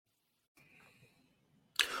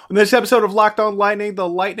On this episode of Locked On Lightning, the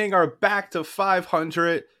Lightning are back to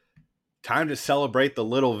 500. Time to celebrate the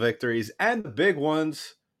little victories and the big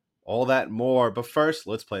ones. All that more. But first,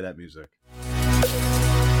 let's play that music.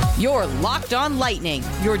 You're Locked On Lightning,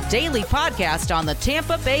 your daily podcast on the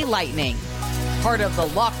Tampa Bay Lightning. Part of the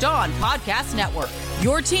Locked On Podcast Network,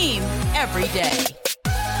 your team every day.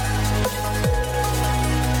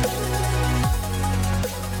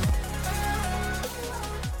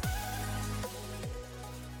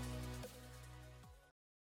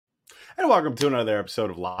 And welcome to another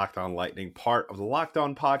episode of Locked On Lightning, part of the Locked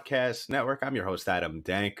On Podcast Network. I'm your host, Adam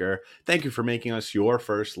Danker. Thank you for making us your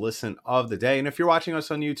first listen of the day. And if you're watching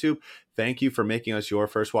us on YouTube, thank you for making us your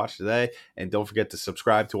first watch today. And don't forget to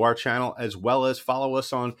subscribe to our channel, as well as follow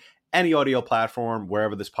us on any audio platform,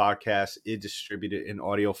 wherever this podcast is distributed in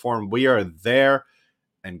audio form. We are there,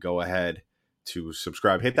 and go ahead to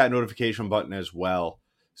subscribe. Hit that notification button as well,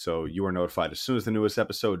 so you are notified as soon as the newest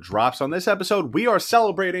episode drops. On this episode, we are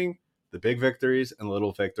celebrating the big victories and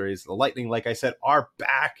little victories. The Lightning, like I said, are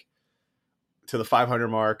back to the 500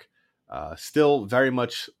 mark. Still very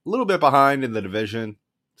much a little bit behind in the division.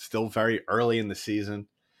 Still very early in the season.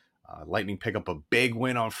 Lightning pick up a big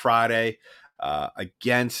win on Friday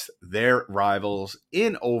against their rivals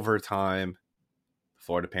in overtime.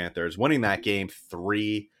 Florida Panthers winning that game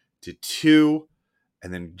 3-2,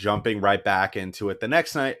 and then jumping right back into it the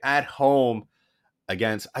next night at home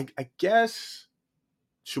against, I guess,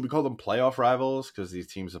 should we call them playoff rivals? Because these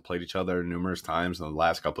teams have played each other numerous times in the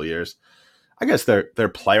last couple of years. I guess they're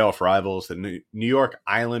playoff rivals. The New York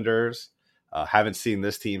Islanders haven't seen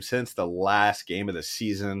this team since the last game of the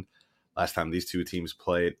season. Last time these two teams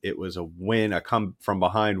played, it was a win, a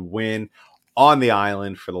come-from-behind win on the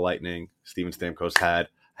island for the Lightning. Steven Stamkos had a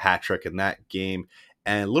hat trick in that game.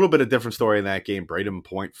 And a little bit of different story in that game. Braden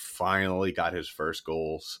Point finally got his first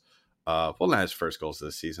goals. Well, not his first goals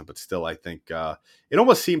this season, but still, I think it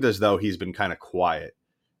almost seemed as though he's been kind of quiet.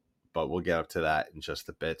 But we'll get up to that in just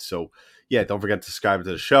a bit. So, yeah, don't forget to subscribe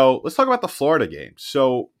to the show. Let's talk about the Florida game.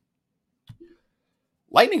 So,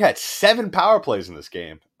 Lightning had 7 power plays in this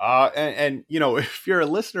game. And you know, if you're a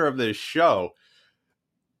listener of this show,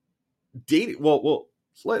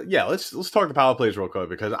 let's talk the power plays real quick,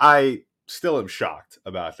 because I still am shocked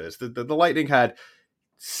about this. The Lightning had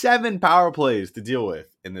 7 power plays to deal with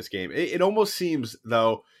in this game. It almost seems,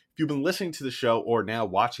 though, if you've been listening to the show or now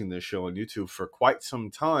watching this show on YouTube for quite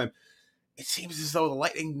some time, it seems as though the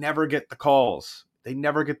Lightning never get the calls. They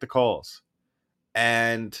never get the calls.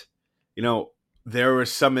 And, you know, there were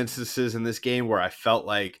some instances in this game where I felt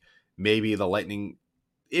like maybe the Lightning,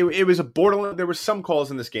 it was a borderline. There were some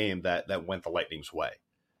calls in this game that went the Lightning's way.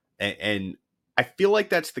 And I feel like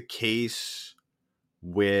that's the case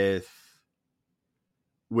with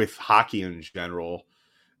hockey in general,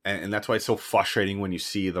 and that's why it's so frustrating when you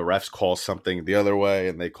see the refs call something the other way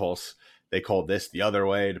and they call this the other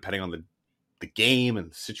way, depending on the game and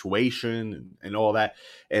the situation and all that.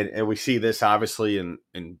 And we see this obviously in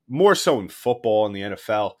more so in football in the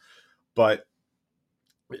NFL, but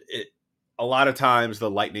a lot of times the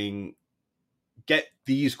Lightning get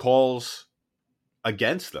these calls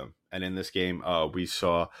against them, and in this game we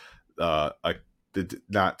saw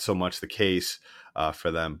not so much the case for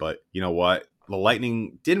them. But you know what? The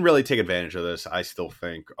Lightning didn't really take advantage of this. I still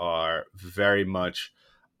think are very much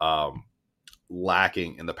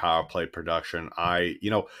lacking in the power play production.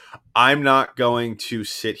 I'm not going to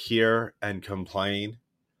sit here and complain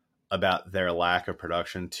about their lack of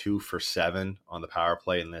production. 2 for 7 on the power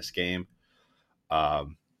play in this game.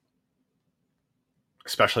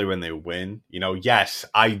 Especially when they win. You know, yes,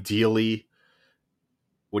 ideally,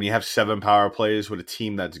 when you have 7 power plays with a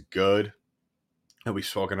team that's good, and we've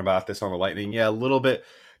spoken about this on the Lightning, a little bit,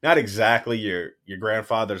 not exactly your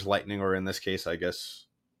grandfather's Lightning, or in this case, I guess,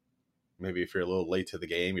 maybe if you're a little late to the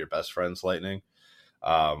game, your best friend's Lightning.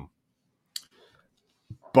 But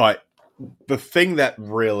the thing that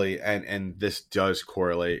really, and this does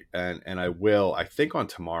correlate, and I think on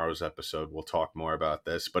tomorrow's episode, we'll talk more about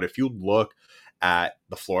this, but if you look at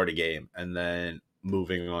the Florida game and then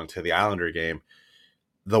moving on to the Islander game,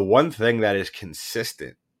 the one thing that is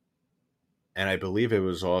consistent, and I believe it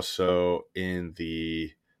was also in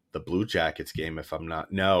the Blue Jackets game, if I'm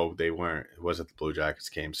not, no, they weren't. It wasn't the Blue Jackets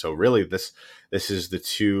game. So really, this is the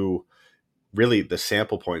two, really the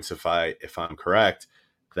sample points, if I'm correct,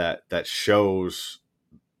 that shows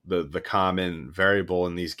the common variable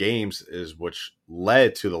in these games is which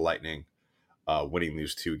led to the Lightning winning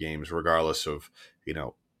these 2 games, regardless of, you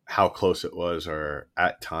know, how close it was, or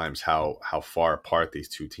at times how far apart these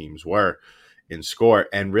 2 teams were in score.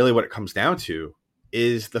 And really what it comes down to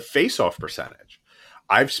is the face-off percentage.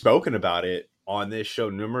 I've spoken about it on this show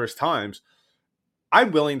numerous times,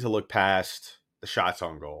 I'm willing to look past the shots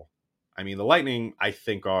on goal. I mean, the Lightning, I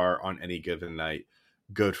think, are on any given night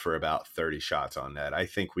good for about 30 shots on net. I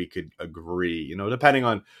think we could agree, depending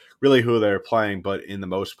on really who they're playing, but in the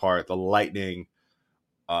most part, the Lightning,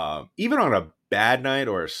 even on a bad night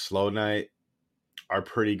or a slow night, are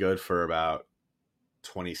pretty good for about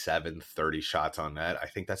 27, 30 shots on net. I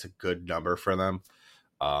think that's a good number for them.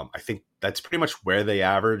 I think that's pretty much where they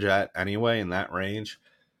average at anyway, in that range.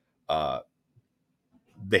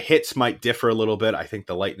 The hits might differ a little bit. I think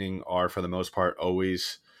the Lightning are, for the most part,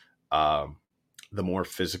 always the more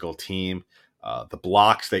physical team. The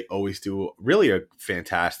blocks, they always do really a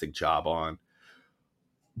fantastic job on.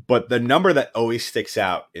 But the number that always sticks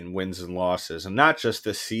out in wins and losses, and not just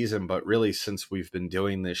this season, but really since we've been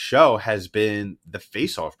doing this show, has been the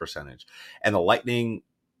face-off percentage. And the Lightning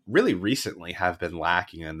really recently have been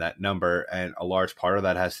lacking in that number. And a large part of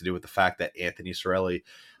that has to do with the fact that Anthony Cirelli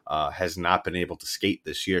has not been able to skate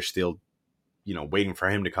this year, still, waiting for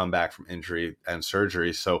him to come back from injury and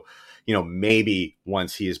surgery. So, maybe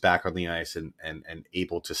once he is back on the ice and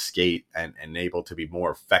able to skate and able to be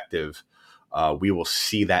more effective, we will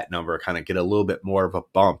see that number kind of get a little bit more of a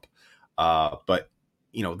bump. But,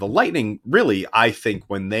 the Lightning really, I think,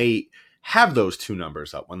 when they have those two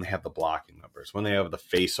numbers up, when they have the blocking numbers, when they have the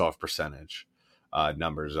face-off percentage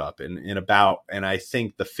numbers up and I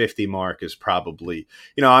think the 50 mark is probably,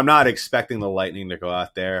 I'm not expecting the Lightning to go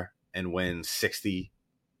out there and win 60%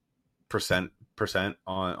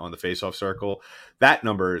 on the face-off circle. That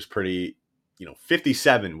number is pretty,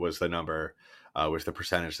 57 was the number, was the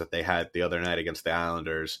percentage that they had the other night against the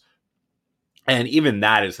Islanders. And even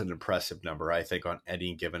that is an impressive number, I think, on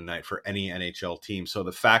any given night for any NHL team. So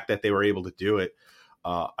the fact that they were able to do it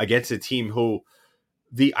against a team who,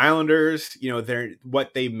 the Islanders, they're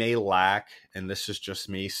what they may lack, and this is just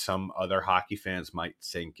me, some other hockey fans might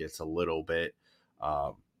think it's a little bit,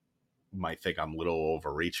 might think I'm a little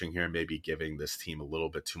overreaching here, maybe giving this team a little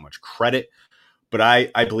bit too much credit. But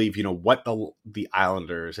I believe, what the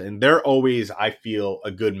Islanders, and they're always, I feel,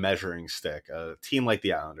 a good measuring stick. A team like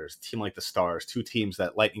the Islanders, a team like the Stars, two teams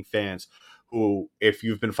that Lightning fans who, if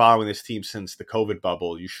you've been following this team since the COVID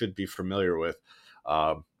bubble, you should be familiar with,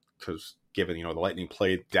 because given, the Lightning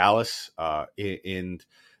played Dallas in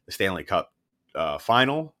the Stanley Cup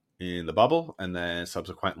final in the bubble, and then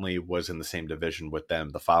subsequently was in the same division with them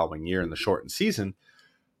the following year in the shortened season.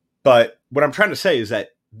 But what I'm trying to say is that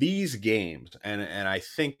these games, and I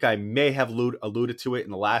think I may have alluded to it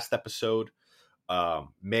in the last episode,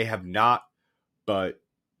 may have not,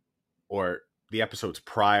 or the episodes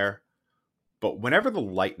prior, but whenever the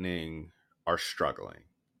Lightning are struggling,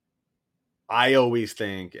 I always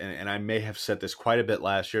think, and I may have said this quite a bit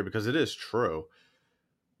last year because it is true,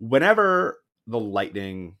 whenever the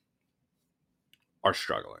Lightning are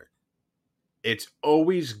struggling, it's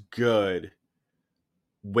always good,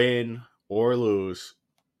 win or lose,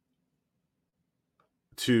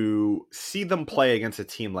 to see them play against a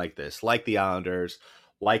team like this, like the Islanders,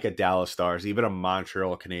 like a Dallas Stars, even a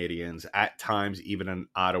Montreal Canadiens, at times even an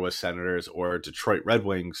Ottawa Senators or Detroit Red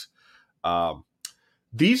Wings.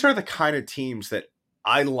 These are the kind of teams that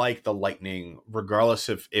I like the Lightning, regardless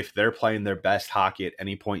of if they're playing their best hockey at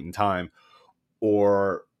any point in time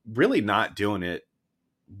or really not doing it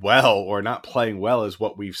well or not playing well as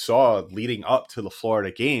what we saw leading up to the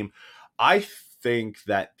Florida game. I think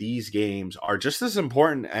that these games are just as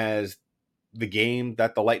important as the game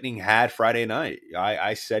that the Lightning had Friday night.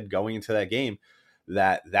 I said going into that game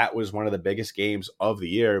that was one of the biggest games of the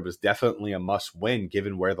year. It was definitely a must win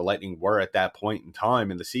given where the Lightning were at that point in time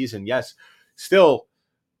in the season. Yes, still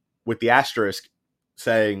with the asterisk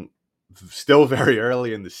saying still very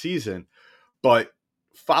early in the season, but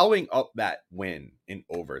following up that win in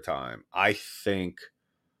overtime, I think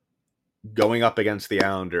going up against the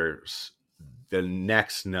Islanders the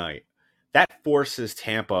next night, that forces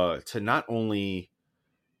Tampa to not only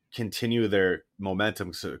continue their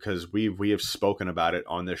momentum, because we have spoken about it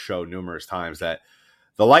on this show numerous times, that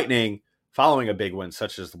the Lightning, following a big win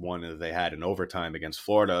such as the one that they had in overtime against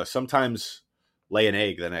Florida, sometimes lay an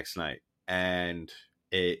egg the next night. And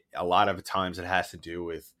a lot of times it has to do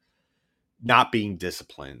with not being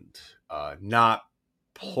disciplined, not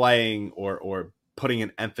playing or putting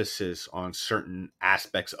an emphasis on certain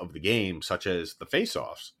aspects of the game, such as the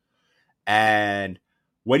faceoffs. And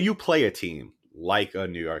when you play a team like a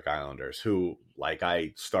New York Islanders, who, like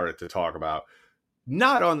I started to talk about,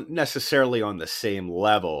 not necessarily on the same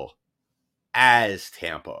level as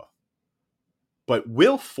Tampa, but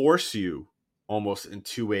will force you almost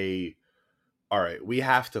into all right, we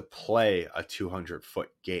have to play a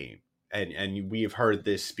 200-foot game. and we've heard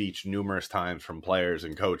this speech numerous times from players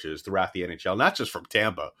and coaches throughout the NHL, not just from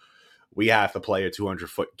Tampa. We have to play a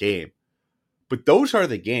 200-foot game. But those are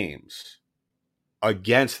the games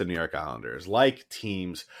against the New York Islanders, like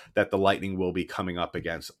teams that the Lightning will be coming up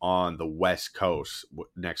against on the West Coast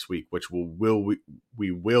next week, which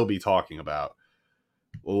we will be talking about.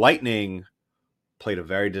 Lightning played a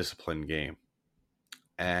very disciplined game,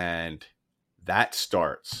 and that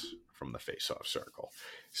starts from the faceoff circle.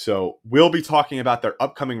 So we'll be talking about their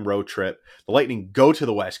upcoming road trip. The Lightning go to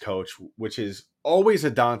the West Coast, which is always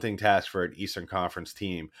a daunting task for an Eastern Conference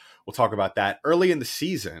team. We'll talk about that early in the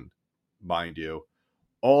season, mind you.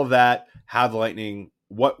 All of that, how the Lightning,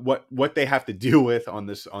 what they have to deal with on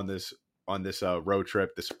this road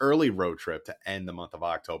trip, this early road trip to end the month of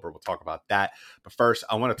October. We'll talk about that. But first,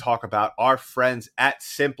 I want to talk about our friends at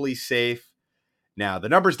Simply Safe. Now, the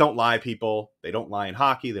numbers don't lie, people. They don't lie in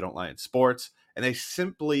hockey. They don't lie in sports. And they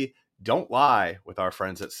simply don't lie with our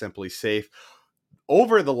friends at Simply Safe.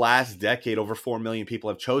 Over the last decade, over 4 million people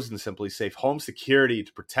have chosen Simply Safe Home Security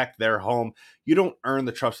to protect their home. You don't earn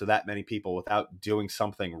the trust of that many people without doing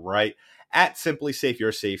something right. At Simply Safe,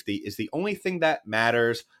 your safety is the only thing that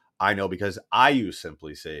matters. I know because I use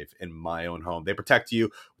Simply Safe in my own home. They protect you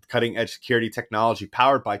with cutting-edge security technology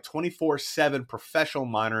powered by 24/7 professional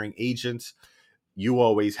monitoring agents. Who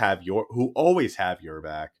always have your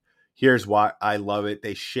back. Here's why I love it.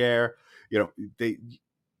 They share, they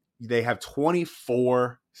have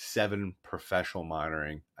 24/7 professional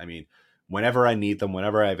monitoring. I mean, whenever I need them,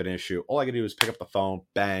 whenever I have an issue, all I can do is pick up the phone,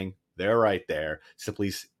 bang, they're right there.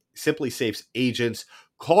 Simply Safe's agents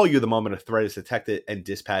call you the moment a threat is detected and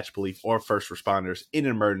dispatch police or first responders in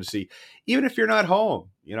an emergency. Even if you're not home,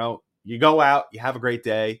 you go out, you have a great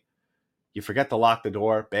day, you forget to lock the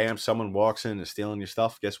door, bam, someone walks in and is stealing your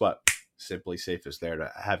stuff. Guess what? Simply Safe is there to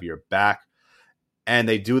have your back. And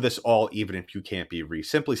they do this all even if you can't be reached.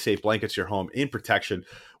 Simply Safe blankets your home in protection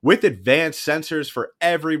with advanced sensors for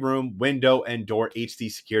every room, window, and door, HD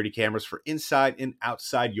security cameras for inside and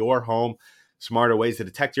outside your home, smarter ways to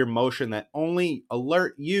detect your motion that only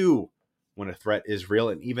alert you when a threat is real,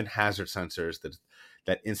 and even hazard sensors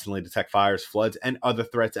that instantly detect fires, floods, and other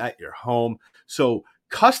threats at your home. So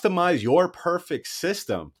customize your perfect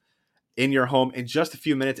system in your home in just a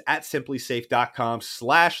few minutes at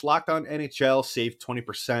simplysafe.com/LockedOnNHL. Save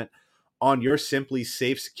 20% on your Simply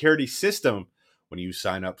Safe security system when you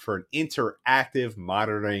sign up for an interactive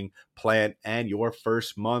monitoring plan and your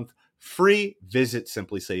first month free. Visit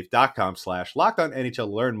simplysafe.com/LockedOnNHL to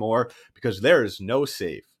learn more, because there is no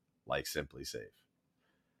safe like Simply Safe.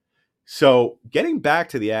 So getting back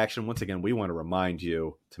to the action, once again, we want to remind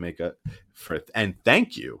you to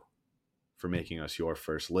thank you for making us your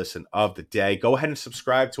first listen of the day. Go ahead and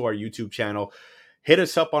subscribe to our YouTube channel. Hit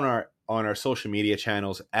us up on our social media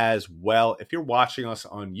channels as well. If you're watching us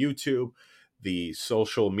on YouTube, the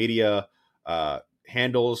social media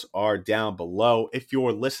handles are down below. If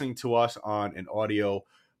you're listening to us on an audio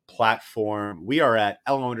platform, we are at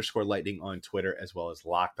LO_Lightning on Twitter, as well as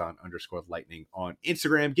LockedOn_Lightning on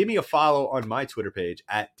Instagram. Give me a follow on my Twitter page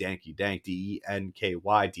at DankyDank,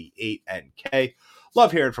 DENKYD8NK.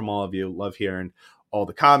 Love hearing from all of you. Love hearing all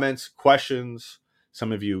the comments, questions.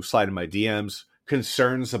 Some of you slide in my DMs,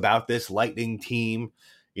 concerns about this Lightning team.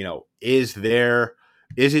 Is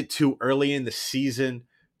it too early in the season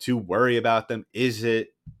to worry about them? Is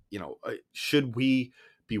it, should we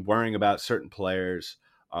be worrying about certain players?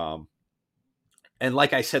 And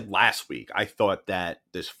like I said last week, I thought that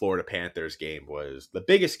this Florida Panthers game was the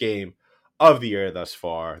biggest game of the year thus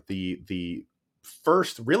far. The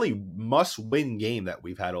first really must-win game that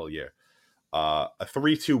we've had all year. A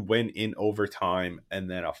 3-2 win in overtime, and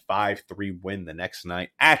then a 5-3 win the next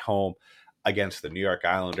night at home against the New York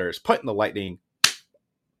Islanders, putting the Lightning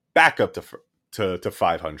back up to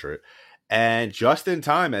 500. And just in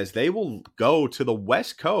time, as they will go to the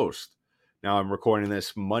West Coast. Now I'm recording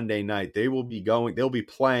this Monday night. They'll be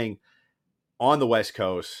playing on the West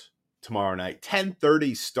Coast tomorrow night,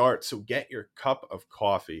 10:30 start. So get your cup of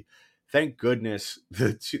coffee. Thank goodness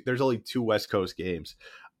there's only 2 West Coast games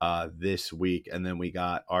this week. And then we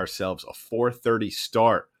got ourselves a 4:30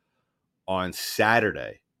 start on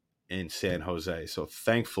Saturday in San Jose. So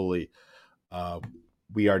thankfully,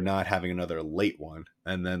 we are not having another late one.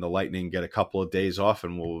 And then the Lightning get a couple of days off,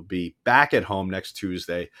 and we'll be back at home next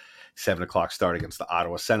Tuesday, 7 o'clock start against the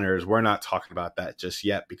Ottawa Senators. We're not talking about that just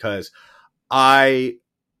yet, because I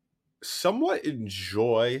somewhat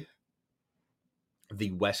enjoy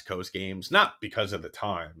the West Coast games, not because of the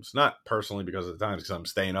times, not personally because of the times, because I'm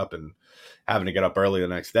staying up and having to get up early the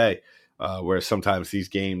next day, where sometimes these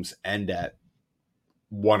games end at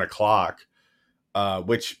 1 o'clock,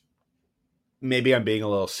 which maybe I'm being a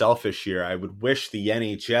little selfish here. I would wish the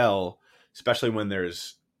NHL, especially when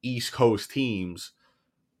there's East Coast teams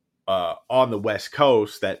on the West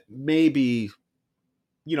Coast, that maybe,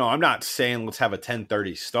 I'm not saying let's have a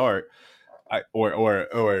 10:30 start,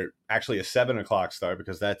 or actually a 7 o'clock start,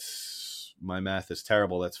 because that's, my math is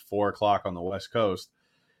terrible. That's 4 o'clock on the West Coast.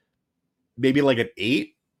 Maybe like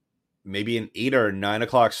maybe an 8 or 9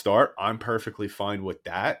 o'clock start. I'm perfectly fine with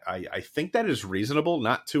that. I think that is reasonable.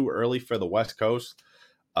 Not too early for the West Coast.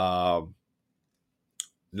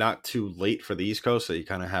 Not too late for the East Coast, so you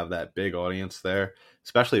kind of have that big audience there,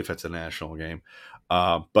 especially if it's a national game.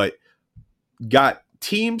 But got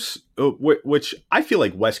teams, which I feel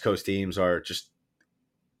like West Coast teams are just,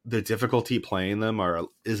 the difficulty playing them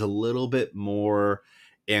is a little bit more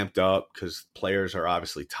amped up because players are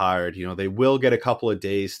obviously tired. They will get a couple of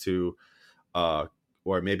days to,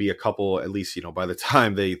 or maybe a couple, at least, by the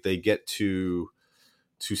time they get to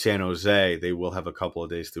San Jose, they will have a couple of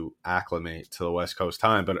days to acclimate to the West Coast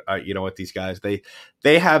time. But you know what, these guys, they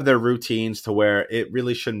have their routines to where it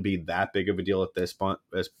really shouldn't be that big of a deal at this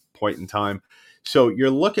point in time. So you're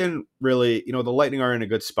looking really, the Lightning are in a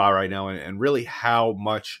good spot right now, and really how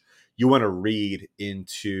much you want to read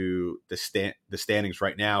into the standings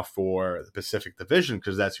right now for the Pacific Division,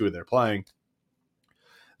 because that's who they're playing.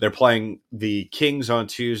 They're playing the Kings on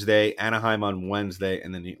Tuesday, Anaheim on Wednesday,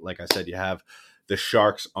 and then, like I said, you have the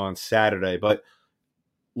Sharks on Saturday. But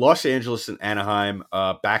Los Angeles and Anaheim,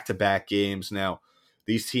 back-to-back games. Now,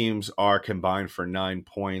 these teams are combined for 9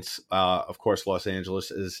 points. Of course, Los Angeles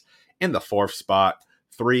is in the 4th spot,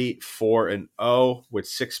 3-4-0 with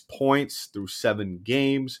 6 points through 7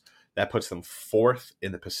 games. That puts them 4th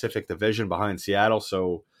in the Pacific Division behind Seattle.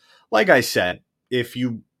 So, like I said,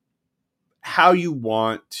 how you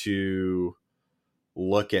want to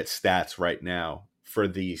look at stats right now for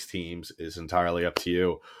these teams is entirely up to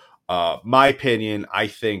you. My opinion, I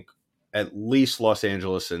think at least Los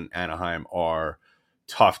Angeles and Anaheim are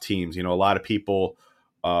tough teams. A lot of people,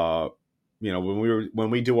 when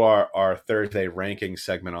we do our Thursday ranking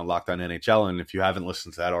segment on Locked On NHL, and if you haven't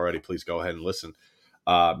listened to that already, please go ahead and listen.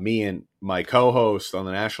 Me and my co-host on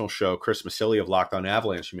the national show, Chris Masilli of Locked On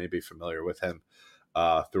Avalanche, you may be familiar with him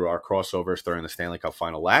through our crossovers during the Stanley Cup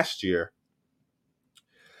final last year.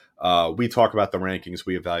 We talk about the rankings.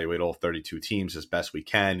 We evaluate all 32 teams as best we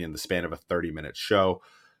can in the span of a 30-minute show.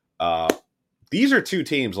 These are two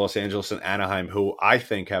teams, Los Angeles and Anaheim, who I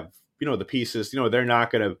think have, the pieces. They're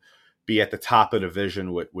not going to be at the top of the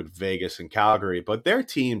division with Vegas and Calgary, but they're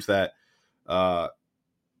teams that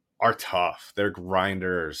are tough. They're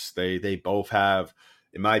grinders. They both have,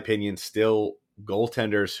 in my opinion, still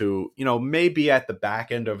goaltenders who, may be at the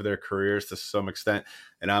back end of their careers to some extent.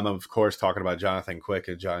 And I'm, of course, talking about Jonathan Quick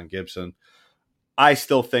and John Gibson. I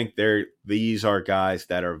still think these are guys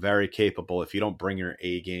that are very capable. If you don't bring your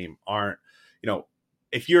A game,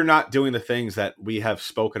 if you're not doing the things that we have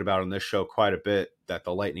spoken about on this show quite a bit, that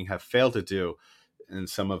the Lightning have failed to do in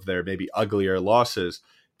some of their maybe uglier losses,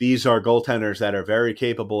 these are goaltenders that are very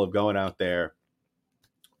capable of going out there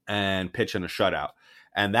and pitching a shutout.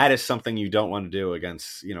 And that is something you don't want to do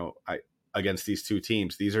against these two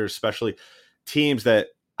teams. These are especially teams that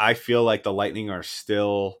I feel like the Lightning are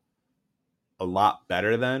still a lot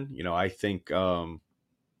better than. I think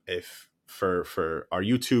if for our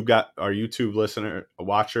YouTube listener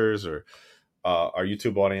watchers or our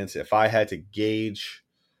YouTube audience, if I had to gauge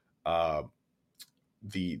the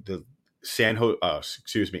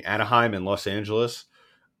Anaheim and Los Angeles,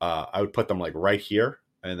 I would put them like right here,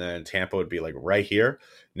 and then Tampa would be like right here.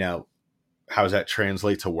 Now, how does that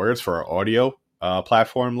translate to words for our audio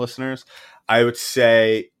platform listeners? I would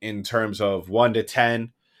say in terms of 1 to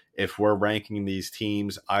 10, if we're ranking these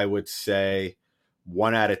teams, I would say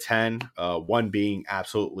 1 out of 10, 1 being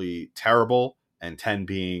absolutely terrible and 10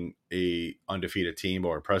 being a undefeated team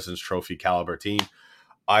or a President's Trophy caliber team.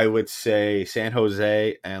 I would say San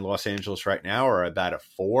Jose and Los Angeles right now are about a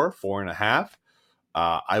 4.5.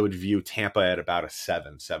 I would view Tampa at about a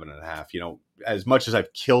 7.5. As much as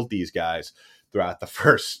I've killed these guys throughout the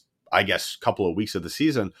first, I guess, couple of weeks of the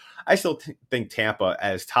season, I still think Tampa,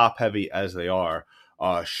 as top heavy as they are,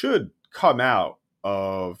 should come out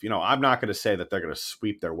of, I'm not going to say that they're going to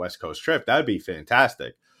sweep their West Coast trip. That would be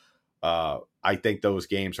fantastic. I think those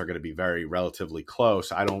games are going to be very relatively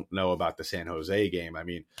close. I don't know about the San Jose game. I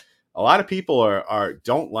mean, a lot of people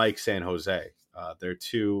don't like San Jose. They're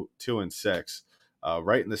 2-6,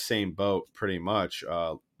 right in the same boat, pretty much.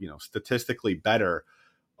 Statistically better,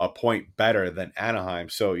 a point better than Anaheim.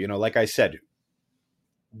 So, like I said,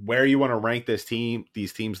 where you want to rank these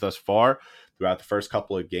teams thus far throughout the first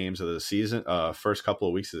couple of games of the season, first couple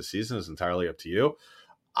of weeks of the season is entirely up to you.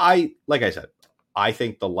 like I said, I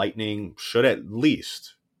think the Lightning should at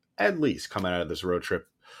least come out of this road trip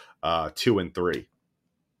 2-3.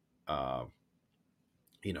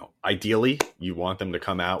 Ideally, you want them to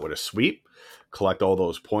come out with a sweep, collect all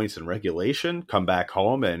those points in regulation, come back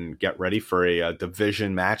home, and get ready for a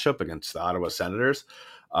division matchup against the Ottawa Senators.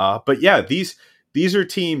 But yeah, these are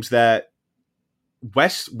teams that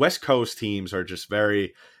West Coast teams are just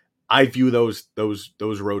very. I view those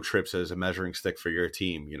road trips as a measuring stick for your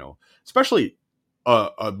team. Especially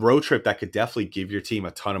a road trip that could definitely give your team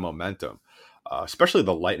a ton of momentum. Especially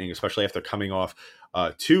the Lightning, especially after coming off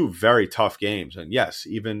 2 very tough games. And yes,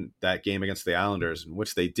 even that game against the Islanders, in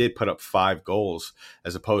which they did put up 5 goals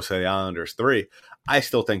as opposed to the Islanders 3, I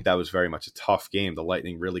still think that was very much a tough game. The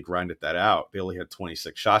Lightning really grinded that out. They only had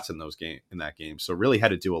 26 shots in that game, so really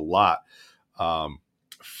had to do a lot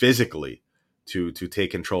physically to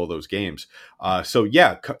take control of those games. So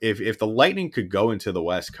yeah, if the Lightning could go into the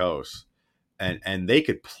West Coast and they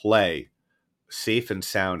could play safe and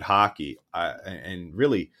sound hockey and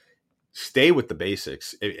really stay with the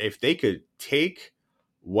basics. If they could take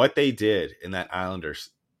what they did in that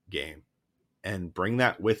Islanders game and bring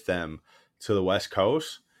that with them to the West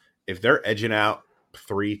Coast, if they're edging out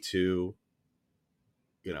 3-2,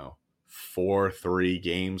 4-3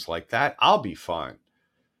 games like that, I'll be fine.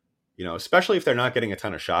 Especially if they're not getting a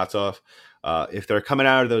ton of shots off. If they're coming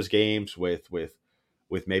out of those games with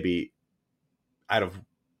maybe out of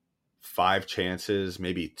 5 chances,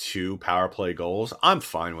 maybe 2 power play goals, I'm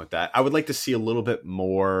fine with that. I would like to see a little bit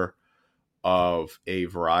more of a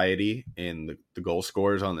variety in the goal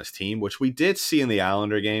scorers on this team, which we did see in the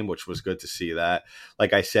Islander game, which was good to see that.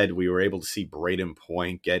 Like I said, we were able to see Braden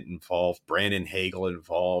Point get involved, Brandon Hagel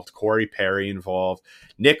involved, Corey Perry involved,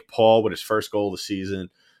 Nick Paul with his first goal of the season,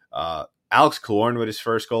 Alex Killorn with his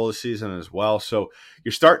first goal of the season as well. So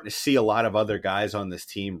you're starting to see a lot of other guys on this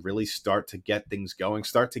team really start to get things going,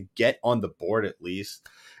 start to get on the board at least.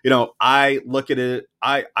 I look at it,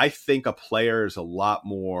 I think a player is a lot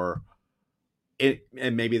more,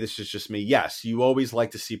 and maybe this is just me. Yes, you always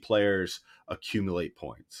like to see players accumulate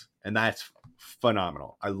points, and that's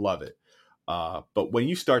phenomenal. I love it. But when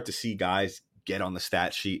you start to see guys get on the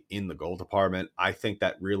stat sheet in the goal department, I think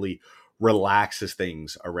that really relaxes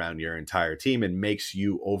things around your entire team and makes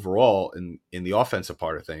you overall in the offensive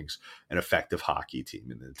part of things an effective hockey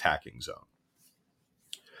team in the attacking zone.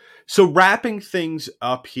 So wrapping things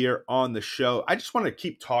up here on the show, I just want to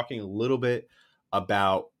keep talking a little bit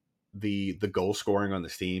about the goal scoring on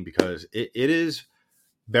this team, because it is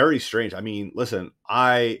very strange. I mean, listen,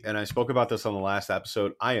 I spoke about this on the last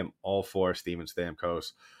episode. I am all for Steven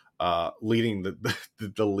Stamkos leading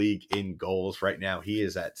the league in goals right now. He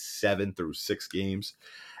is at 7 through 6 games,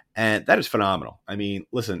 and that is phenomenal. I mean,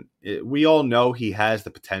 listen, we all know he has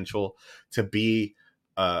the potential to be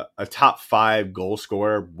a top 5 goal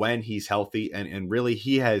scorer when he's healthy, and really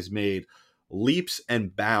he has made leaps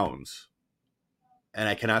and bounds, and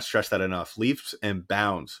I cannot stress that enough, leaps and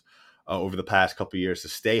bounds over the past couple of years to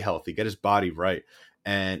stay healthy, get his body right.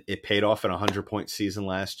 And it paid off in a 100-point season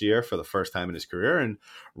last year for the first time in his career. And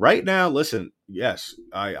right now, listen, yes,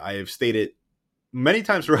 I have stated many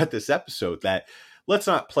times throughout this episode that let's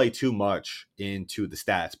not play too much into the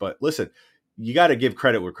stats. But listen, you got to give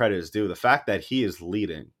credit where credit is due. The fact that he is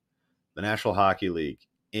leading the National Hockey League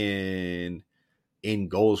in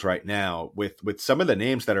goals right now with some of the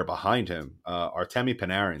names that are behind him, Artemi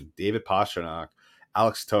Panarin, David Pastrnak,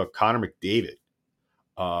 Alex Tuch, Connor McDavid,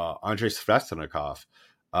 Andrei Svechnikov.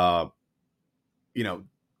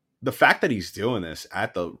 The fact that he's doing this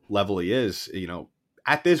at the level he is,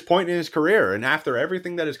 at this point in his career and after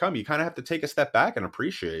everything that has come, you kind of have to take a step back and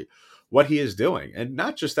appreciate what he is doing. And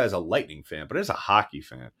not just as a Lightning fan, but as a hockey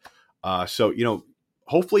fan. So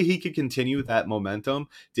hopefully he could continue that momentum.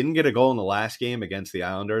 Didn't get a goal in the last game against the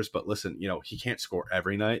Islanders, but listen, he can't score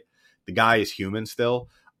every night. The guy is human still,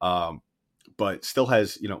 but still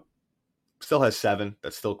has 7.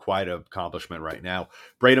 That's still quite an accomplishment right now.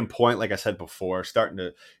 Braden Point, like I said before, starting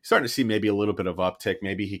to see maybe a little bit of uptick.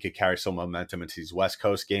 Maybe he could carry some momentum into these West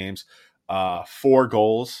Coast games. 4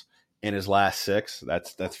 goals in his last 6.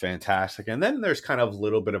 That's fantastic. And then there's kind of a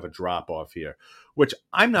little bit of a drop off here, which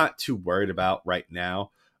I'm not too worried about right now.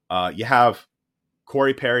 You have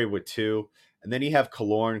Corey Perry with 2, and then you have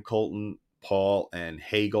Killorn, Colton, Paul, and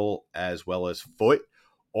Hagel, as well as Foote,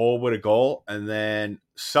 all with a goal. And then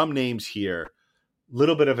some names here,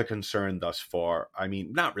 little bit of a concern thus far. I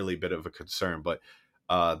mean, not really a bit of a concern, but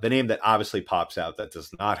the name that obviously pops out that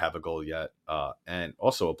does not have a goal yet, and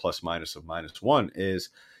also a plus-minus of -1 is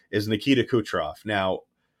Nikita Kucherov. Now,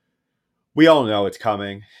 we all know it's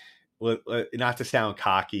coming. Not to sound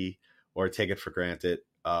cocky or take it for granted,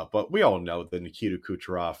 But we all know the Nikita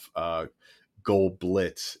Kucherov goal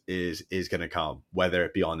blitz is going to come, whether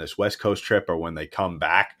it be on this West Coast trip or when they come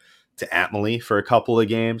back to Amalie for a couple of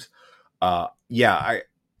games.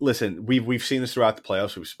 Listen, we've seen this throughout the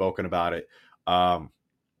playoffs. We've spoken about it.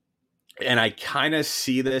 And I kind of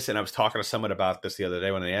see this, and I was talking to someone about this the other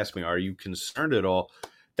day when they asked me, are you concerned at all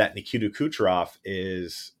that Nikita Kucherov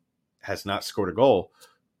has not scored a goal,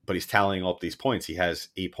 but he's tallying up these points? He has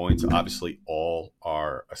 8 points. Obviously, all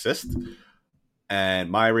are assists.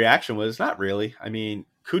 And my reaction was not really. I mean,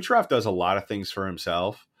 Kucherov does a lot of things for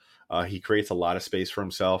himself. He creates a lot of space for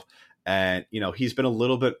himself. And, he's been a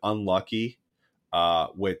little bit unlucky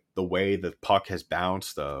with the way the puck has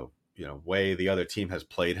bounced, way the other team has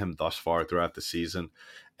played him thus far throughout the season.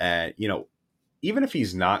 And, even if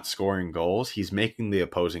he's not scoring goals, he's making the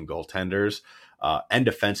opposing goaltenders and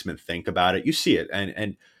defensemen think about it. You see it.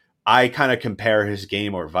 And I kind of compare his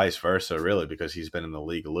game, or vice versa, really, because he's been in the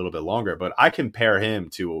league a little bit longer. But I compare him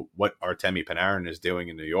to what Artemi Panarin is doing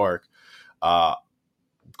in New York.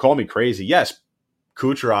 Call me crazy. Yes,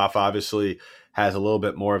 Kucherov obviously has a little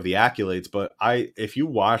bit more of the accolades, but if you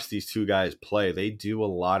watch these two guys play, they do a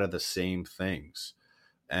lot of the same things.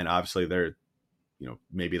 And obviously they're,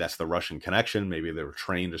 maybe that's the Russian connection. Maybe they were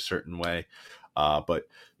trained a certain way. But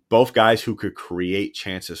both guys who could create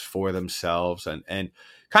chances for themselves and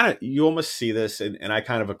kind of, you almost see this, and I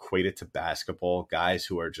kind of equate it to basketball, guys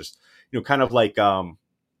who are just, kind of like,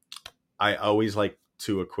 I always like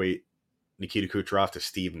to equate Nikita Kucherov to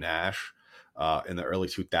Steve Nash in the early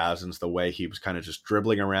 2000s, the way he was kind of just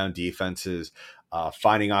dribbling around defenses,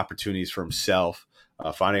 finding opportunities for himself,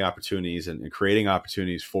 finding opportunities and creating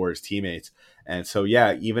opportunities for his teammates. And so,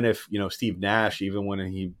 yeah, even if, Steve Nash, even when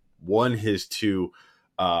he won his 2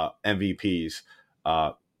 MVPs,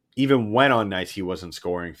 even when on nights he wasn't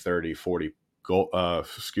scoring 30, 40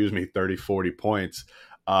 points,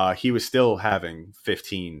 he was still having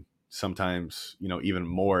 15, sometimes, even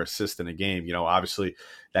more assists in a game. Obviously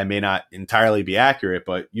that may not entirely be accurate,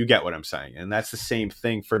 but you get what I'm saying. And that's the same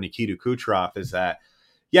thing for Nikita Kucherov, is that,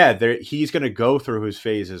 he's going to go through his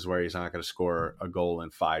phases where he's not going to score a goal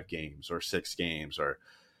in 5 games or 6 games, or,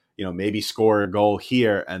 maybe score a goal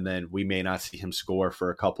here, and then we may not see him score for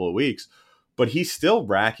a couple of weeks, but he's still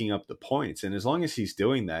racking up the points. And as long as he's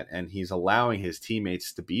doing that and he's allowing his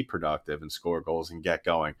teammates to be productive and score goals and get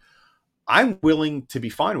going, I'm willing to be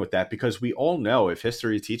fine with that, because we all know, if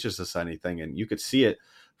history teaches us anything, and you could see it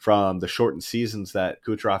from the shortened seasons that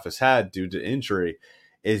Kucherov has had due to injury,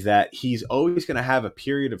 is that he's always going to have a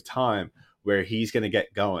period of time where he's going to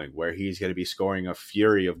get going, where he's going to be scoring a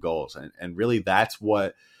fury of goals. And really that's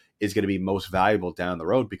what is going to be most valuable down the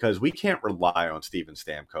road, because we can't rely on Steven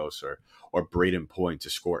Stamkos or Braden Point to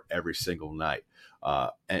score every single night.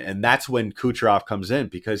 And that's when Kucherov comes in,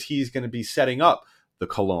 because he's going to be setting up the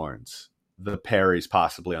Killorns, the Perrys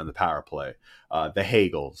possibly on the power play, the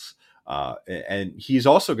Hagels. And he's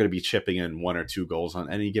also going to be chipping in 1 or 2 goals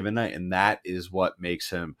on any given night. And that is what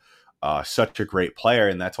makes him such a great player.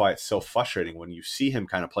 And that's why it's so frustrating when you see him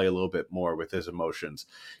kind of play a little bit more with his emotions,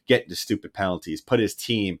 get into stupid penalties, put his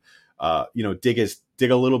team, dig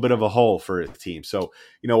a little bit of a hole for his team. So,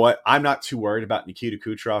 you know what? I'm not too worried about Nikita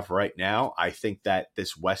Kucherov right now. I think that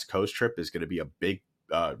this West Coast trip is going to be a big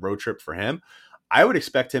road trip for him. I would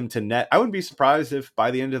expect him to net. I wouldn't be surprised if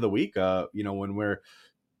by the end of the week, when we're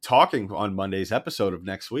talking on Monday's episode of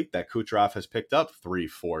next week, that Kucherov has picked up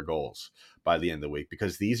 3-4 goals by the end of the week,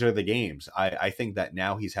 because these are the games. I think that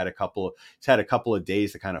now he's had a couple of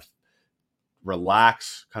days to kind of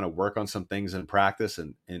relax, kind of work on some things in practice.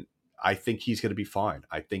 And I think he's going to be fine.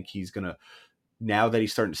 I think he's going to, now that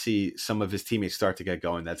he's starting to see some of his teammates start to get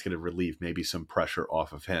going, that's going to relieve maybe some pressure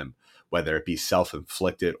off of him, whether it be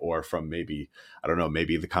self-inflicted or from maybe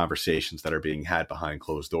the conversations that are being had behind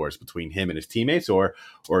closed doors between him and his teammates or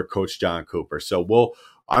Coach John Cooper. So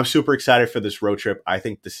I'm super excited for this road trip. I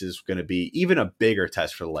think this is going to be even a bigger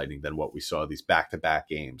test for the Lightning than what we saw these back-to-back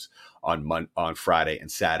games on Friday and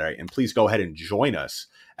Saturday. And please go ahead and join us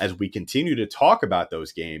as we continue to talk about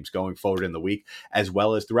those games going forward in the week, as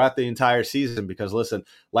well as throughout the entire season. Because listen,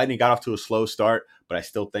 Lightning got off to a slow start, but I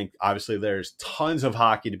still think obviously there's tons of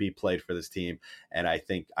hockey to be played for this team. And I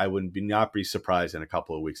think I would not be surprised in a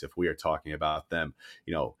couple of weeks if we are talking about them,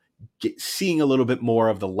 seeing a little bit more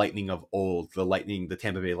of the Lightning of old, the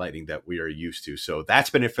Tampa Bay Lightning that we are used to. So that's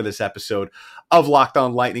been it for this episode of Locked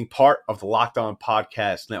On Lightning, part of the Locked On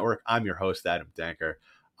Podcast Network. I'm your host, Adam Danker.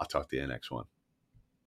 I'll talk to you in the next one.